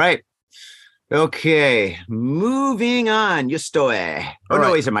 That's right. Okay, moving on. Your story. Oh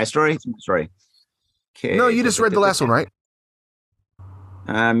no, is it my story? It's my story. Okay. No, you just read the last one, right?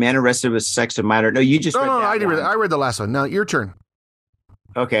 Man arrested with sex of minor. No, you just. No, I read the last one. Now your turn.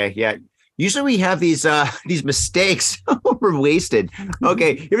 Okay, yeah. Usually we have these mistakes. We're wasted.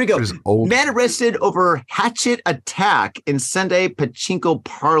 Okay, here we go. Man arrested over hatchet attack in Sendai Pachinko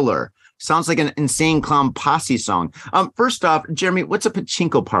parlor. Sounds like an Insane Clown Posse song. First off, Jeremy, what's a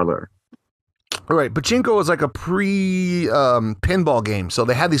pachinko parlor? All right, pachinko is like a pinball game. So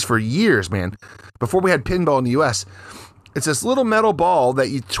they had these for years, man. Before we had pinball in the U.S., it's this little metal ball that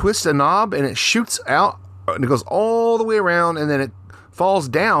you twist a knob and it shoots out and it goes all the way around and then it falls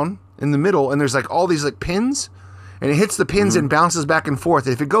down in the middle, and there's like all these like pins, and it hits the pins and bounces back and forth.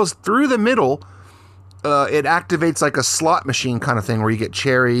 If it goes through the middle, it activates like a slot machine kind of thing where you get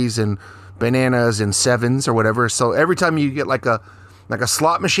cherries and bananas and sevens or whatever. So every time you get like a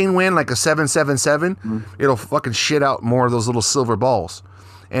slot machine win, like a 777, it'll fucking shit out more of those little silver balls.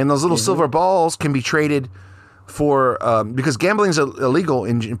 And those little silver balls can be traded for because gambling is illegal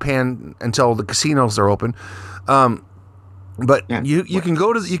in Japan until the casinos are open. But you can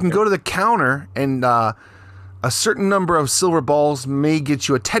go to the counter, and a certain number of silver balls may get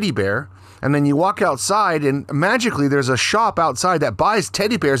you a teddy bear, and then you walk outside, and magically there's a shop outside that buys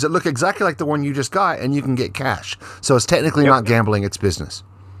teddy bears that look exactly like the one you just got, and you can get cash. So it's technically not gambling; it's business.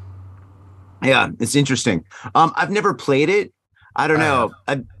 Yeah, it's interesting. I've never played it. I don't know.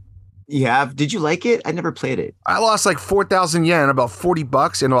 You have? Did you like it? I never played it. I lost like 4,000 yen, about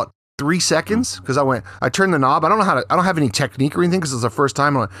 $40 in about 3 seconds, because I turned the knob. I don't have any technique or anything because it's the first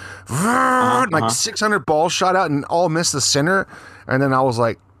time. I went, like 600 balls shot out and all missed the center. And then I was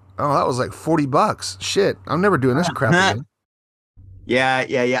like, oh, that was like $40. Shit, I'm never doing this crap again.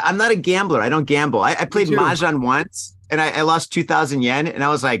 Yeah. I'm not a gambler. I don't gamble. I played Mahjong once and I lost 2,000 yen and I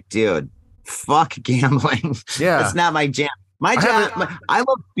was like, dude, fuck gambling. Yeah. It's not my jam. I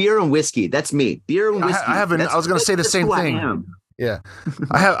love beer and whiskey. That's me. Beer and whiskey. I was going to say the same thing. Yeah,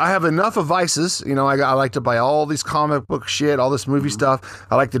 I have enough of vices. You know, I like to buy all these comic book shit, all this movie stuff.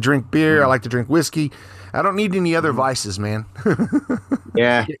 I like to drink beer. I like to drink whiskey. I don't need any other vices, man.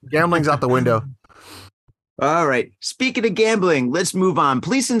 Yeah. Gambling's out the window. All right. Speaking of gambling, let's move on.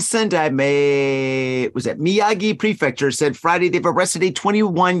 Police in Sendai, Miyagi Prefecture said Friday they've arrested a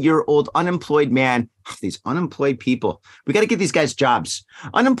 21-year-old unemployed man. These unemployed people. We got to get these guys jobs.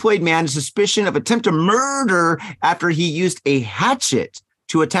 Unemployed man is suspicion of attempted murder after he used a hatchet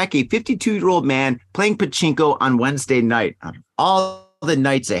to attack a 52-year-old man playing pachinko on Wednesday night. Out of all the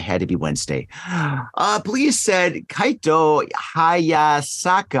nights it had to be Wednesday. Police said Kaito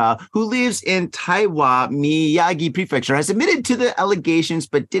Hayasaka, who lives in Taiwa, Miyagi Prefecture, has admitted to the allegations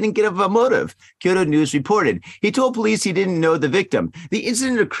but didn't give a motive, Kyoto News reported. He told police he didn't know the victim. The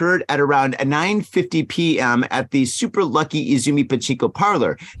incident occurred at around 9:50 p.m. at the Super Lucky Izumi Pachinko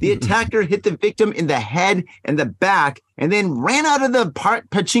parlor. The attacker hit the victim in the head and the back and then ran out of the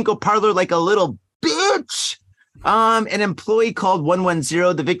pachinko parlor like a little bitch. An employee called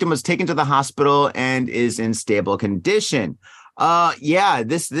 110. The victim was taken to the hospital and is in stable condition.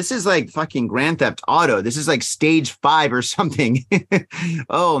 This is like fucking Grand Theft Auto. This is like stage 5 or something.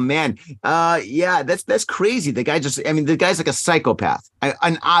 Oh man. That's crazy. The guy's like a psychopath,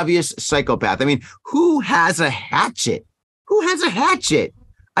 an obvious psychopath. I mean, who has a hatchet?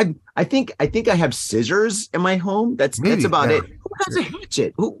 I think I have scissors in my home. That's about it. Who has a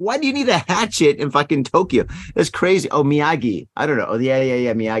hatchet? Why do you need a hatchet in fucking Tokyo? That's crazy. Oh, Miyagi. I don't know. Oh,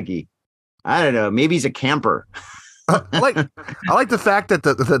 yeah, Miyagi. I don't know. Maybe he's a camper. I like the fact that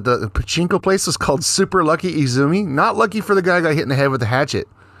the pachinko place was called Super Lucky Izumi. Not lucky for the guy who got hit in the head with the hatchet.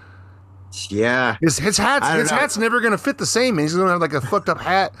 Yeah. His hat's never gonna fit the same. He's gonna have like a fucked up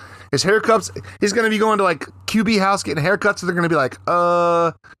hat. His haircuts. He's gonna be going to like QB house getting haircuts, and they're gonna be like,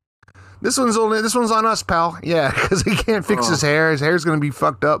 this one's on us, pal. Yeah, because he can't fix his hair. His hair's gonna be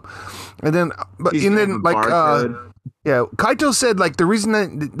fucked up. And then, Kaito said like the reason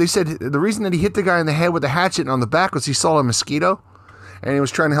that he hit the guy in the head with the hatchet and on the back was he saw a mosquito, and he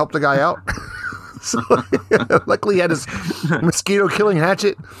was trying to help the guy out. So luckily he had his mosquito killing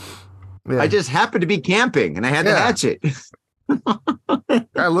hatchet. Yeah. I just happened to be camping and I had the hatchet.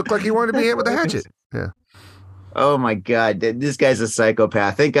 I looked like he wanted to be hit with the hatchet. Yeah. Oh my God. This guy's a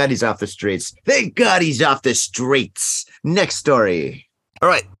psychopath. Thank God he's off the streets. Next story. All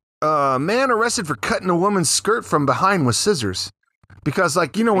right. Man arrested for cutting a woman's skirt from behind with scissors. Because,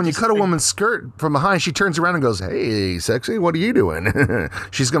 like, you know, when you cut a woman's skirt from behind, she turns around and goes, "Hey, sexy, what are you doing?"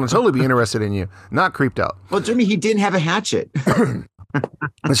 She's going to totally be interested in you, not creeped out. Well, Jimmy, he didn't have a hatchet.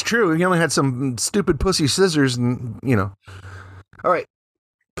 That's true. He only had some stupid pussy scissors, and you know. All right.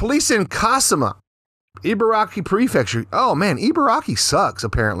 Police in Kasama, Ibaraki Prefecture. Oh man, Ibaraki sucks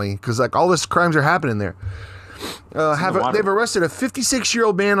apparently because like all this crimes are happening there. They've arrested a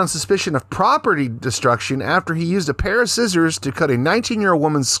 56-year-old man on suspicion of property destruction after he used a pair of scissors to cut a 19-year-old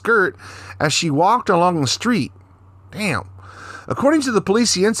woman's skirt as she walked along the street. Damn. According to the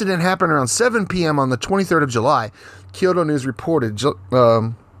police, the incident happened around 7 p.m. on the 23rd of July. Kyoto News reported.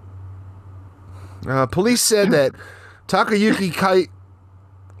 Police said that Takayuki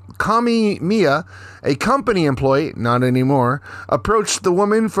Kamiya, a company employee, not anymore, approached the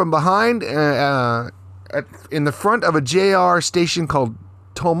woman from behind in the front of a JR station called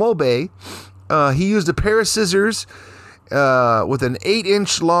Tomobe. He used a pair of scissors with an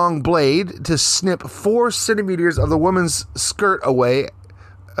 8-inch long blade to snip 4 centimeters of the woman's skirt away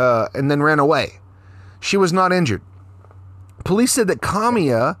and then ran away. She was not injured. Police said that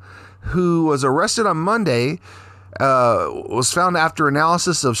Kamiya, who was arrested on Monday, was found after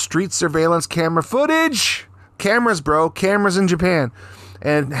analysis of street surveillance camera footage. Cameras, bro. Cameras in Japan.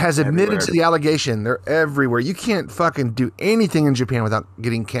 And has admitted to the allegation. They're everywhere. You can't fucking do anything in Japan without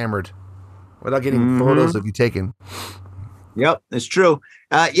getting cameraed. Without getting photos of you taken. Yep, it's true.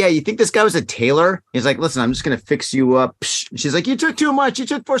 You think this guy was a tailor? He's like, listen, I'm just going to fix you up. She's like, you took too much. You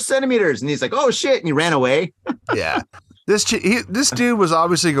took 4 centimeters. And he's like, oh, shit. And he ran away. Yeah. This dude was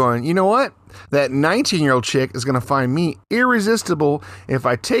obviously going, you know what? That 19-year-old chick is going to find me irresistible if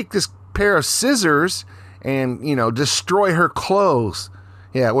I take this pair of scissors and, you know, destroy her clothes.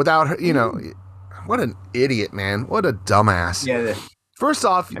 Yeah, without her, you know, what an idiot, man. What a dumbass. Yeah. First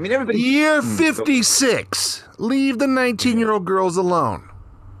off, everybody. Year 56. Leave the 19-year-old girls alone.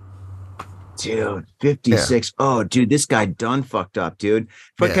 Dude, 56. Yeah. Oh, dude, this guy done fucked up, dude.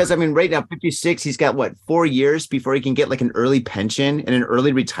 Because, right now, 56, he's got, 4 years before he can get, an early pension and an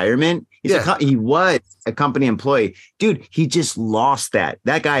early retirement? He was a company employee. Dude, he just lost that.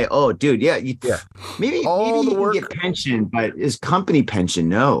 That guy, maybe he can get pension, but his company pension,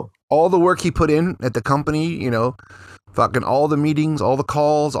 no. All the work he put in at the company, you know, fucking all the meetings, all the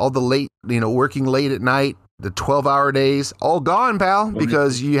calls, all the late, working late at night, the 12-hour days, all gone, pal,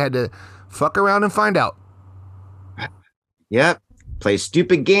 because you had to fuck around and find out. Yep. Play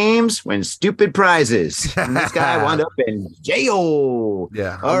stupid games, win stupid prizes. And this guy wound up in jail.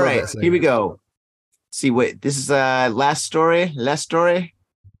 Yeah. All right. Here we go. See, wait. This is last story.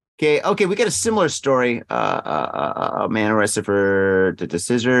 Okay, we got a similar story. A man arrested for the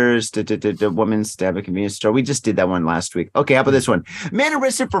scissors, the woman stabbed a convenience store. We just did that one last week. Okay, how about this one? Man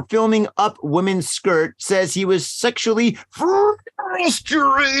arrested for filming up women's skirt says he was sexually frustrated.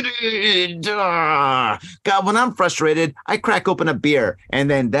 God, when I'm frustrated, I crack open a beer,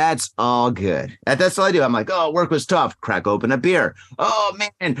 and then that's all good. That's all I do. I'm like, oh, work was tough. Crack open a beer. Oh,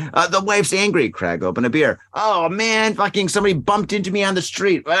 man, the wife's angry. Crack open a beer. Oh, man, fucking somebody bumped into me on the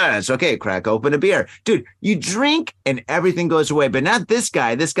street. It's okay. Crack open a beer. Dude, you drink and everything goes away, but not this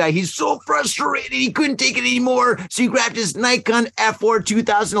guy. This guy, he's so frustrated. He couldn't take it anymore. So he grabbed his Nikon F4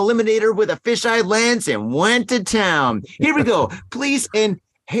 2000 Eliminator with a fisheye lens and went to town. Here we go. Police in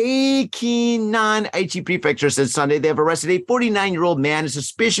Heikinan, Aichi Prefecture said Sunday they have arrested a 49-year-old man in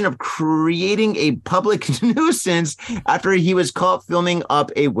suspicion of creating a public nuisance after he was caught filming up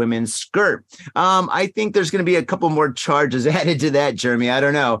a women's skirt. I think there's going to be a couple more charges added to that, Jeremy. I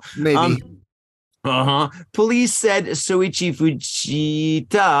don't know. Maybe. Police said Soichi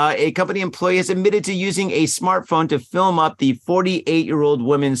Fujita, a company employee, has admitted to using a smartphone to film up the 48-year-old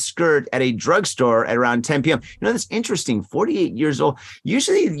woman's skirt at a drugstore at around 10 p.m. You know, that's interesting. 48 years old.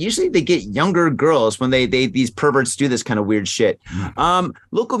 Usually they get younger girls when these perverts do this kind of weird shit.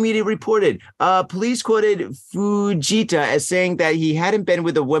 Local media reported police quoted Fujita as saying that he hadn't been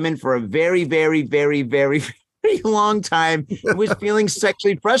with a woman for a very, very, very, very, very long time and was feeling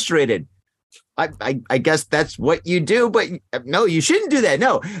sexually frustrated. I guess that's what you do, but no, you shouldn't do that.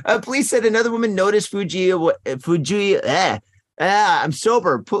 No, police said another woman noticed I'm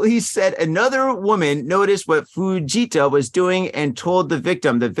sober. Police said another woman noticed what Fujita was doing and told the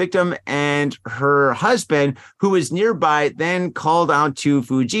victim. The victim and her husband, who was nearby, then called out to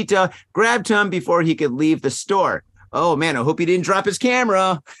Fujita, grabbed him before he could leave the store. Oh, man, I hope he didn't drop his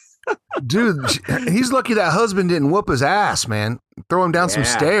camera. Dude, he's lucky that husband didn't whoop his ass, man. Throw him down some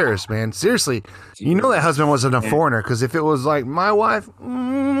stairs, man. Seriously. You know that husband wasn't a foreigner, because if it was like my wife,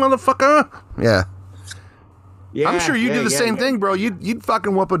 motherfucker. Yeah. I'm sure you do the same thing, bro. You'd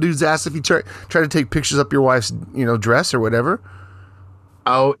fucking whoop a dude's ass if you try to take pictures up your wife's, dress or whatever.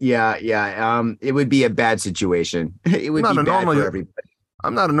 Oh, yeah. It would be a bad situation. It would be bad for everybody.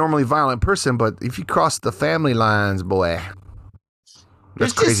 I'm not a normally violent person, but if you cross the family lines, boy.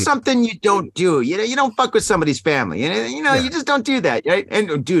 There's just something you don't do. You don't fuck with somebody's family. You just don't do that, right?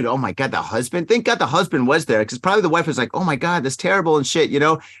 And dude, oh my God, the husband. Thank God the husband was there, because probably the wife was like, oh my God, that's terrible and shit,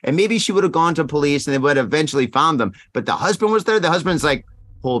 And maybe she would have gone to police and they would have eventually found them. But the husband was there. The husband's like,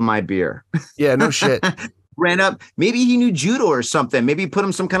 hold my beer. Yeah, no shit. Ran up. Maybe he knew judo or something. Maybe he put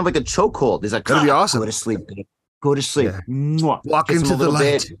him some kind of like a chokehold. He's like, that'd be awesome. Go to sleep, babe. Go to sleep. Yeah. Walk into the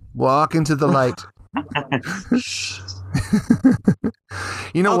light. Walk into the light.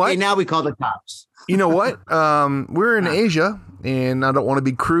 What? Now we call the cops. You know what? We're in Asia, and I don't want to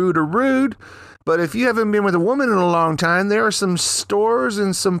be crude or rude, but if you haven't been with a woman in a long time, there are some stores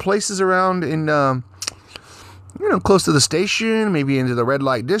and some places around in, close to the station, maybe into the red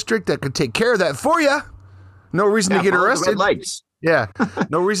light district, that could take care of that for you. No reason to get arrested. Red lights. Yeah,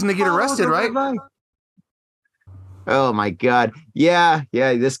 no reason to get arrested, right? Oh my God. Yeah.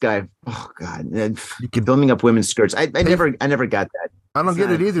 This guy. Oh God. Filming up women's skirts. I never got that. I don't get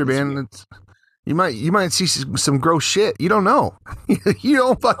it either, man. You might see some gross shit. You don't know. You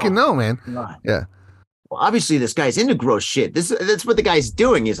don't fucking know, man. God. Yeah. Well, obviously this guy's into gross shit. That's what the guy's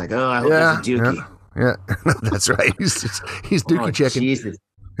doing. He's like, oh, I hope there's a dookie. Yeah. That's right. He's dookie checking. Jesus.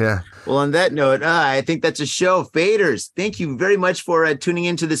 Yeah. Well, on that note, I think that's a show. Faders, thank you very much for tuning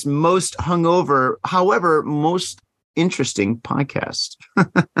into this most hungover, however, most interesting podcast.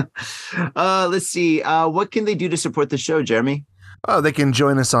 Let's see. What can they do to support the show, Jeremy? They can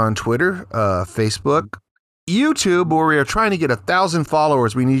join us on Twitter, Facebook, YouTube, where we are trying to get 1,000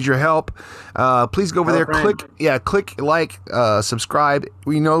 followers. We need your help. Please go over there. Click like, subscribe.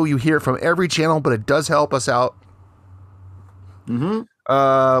 We know you hear it from every channel, but it does help us out. Mm-hmm.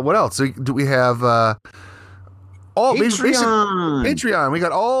 What else? Do we have? Patreon. We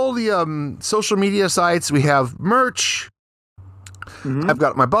got all the social media sites. We have merch. Mm-hmm. I've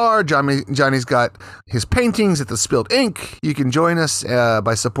got my bar. Johnny's got his paintings at the Spilled Ink. You can join us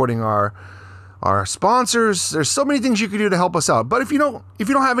by supporting our sponsors. There's so many things you can do to help us out. But if you don't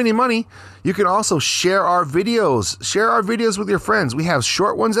have any money, you can also share our videos. Share our videos with your friends. We have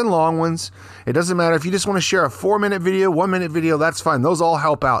short ones and long ones. It doesn't matter if you just want to share a 4-minute video, 1-minute video. That's fine. Those all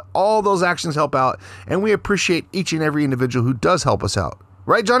help out. All those actions help out, and we appreciate each and every individual who does help us out.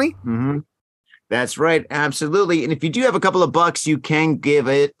 Right, Johnny? Mm-hmm. That's right. Absolutely. And if you do have a couple of bucks, you can give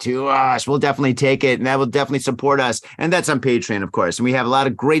it to us. We'll definitely take it. And that will definitely support us. And that's on Patreon, of course. And we have a lot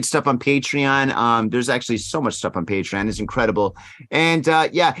of great stuff on Patreon. There's actually so much stuff on Patreon. It's incredible. And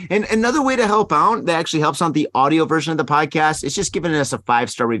and another way to help out that actually helps on the audio version of the podcast is just giving us a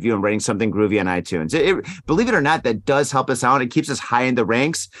 5-star review and writing something groovy on iTunes. Believe it or not, that does help us out. It keeps us high in the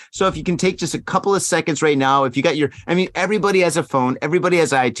ranks. So if you can take just a couple of seconds right now, if you got everybody has a phone, everybody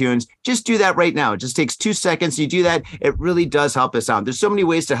has iTunes, just do that right now. It just takes 2 seconds. You do that. It really does help us out. There's so many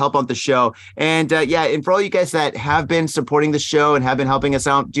ways to help out the show. And and for all you guys that have been supporting the show and have been helping us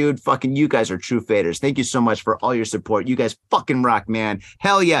out, dude, fucking you guys are true faders. Thank you so much for all your support. You guys fucking rock, man.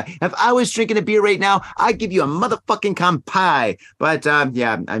 Hell yeah. If I was drinking a beer right now, I'd give you a motherfucking kampai. But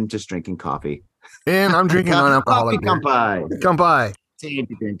I'm just drinking coffee. And I'm drinking non-alcoholic beer. Kampai.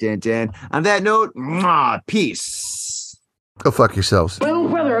 On that note, peace. Go fuck yourselves. My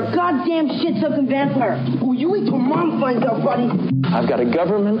own brother, a goddamn shit-sucking vampire. Will you wait till Mom finds out, buddy? I've got a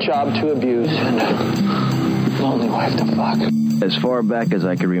government job to abuse and a lonely wife to fuck. As far back as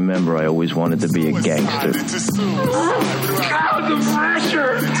I can remember, I always wanted to be a gangster. God, the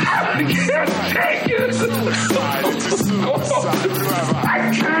pressure! I can't take it!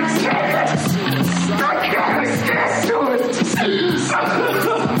 I can't take it! I can't get to it!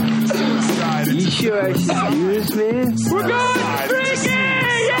 You sure I should do this, man? We're going drinking!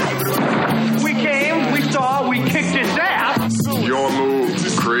 We came, we saw, we kicked his ass! Your move,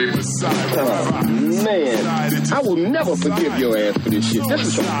 creep. Oh, man. I will never forgive your ass for this shit. This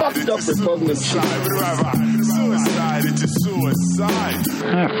is some fucked up repugnant shit. Suicide, it's suicide.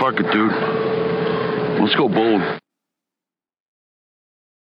 Fuck it, dude. Let's go bold.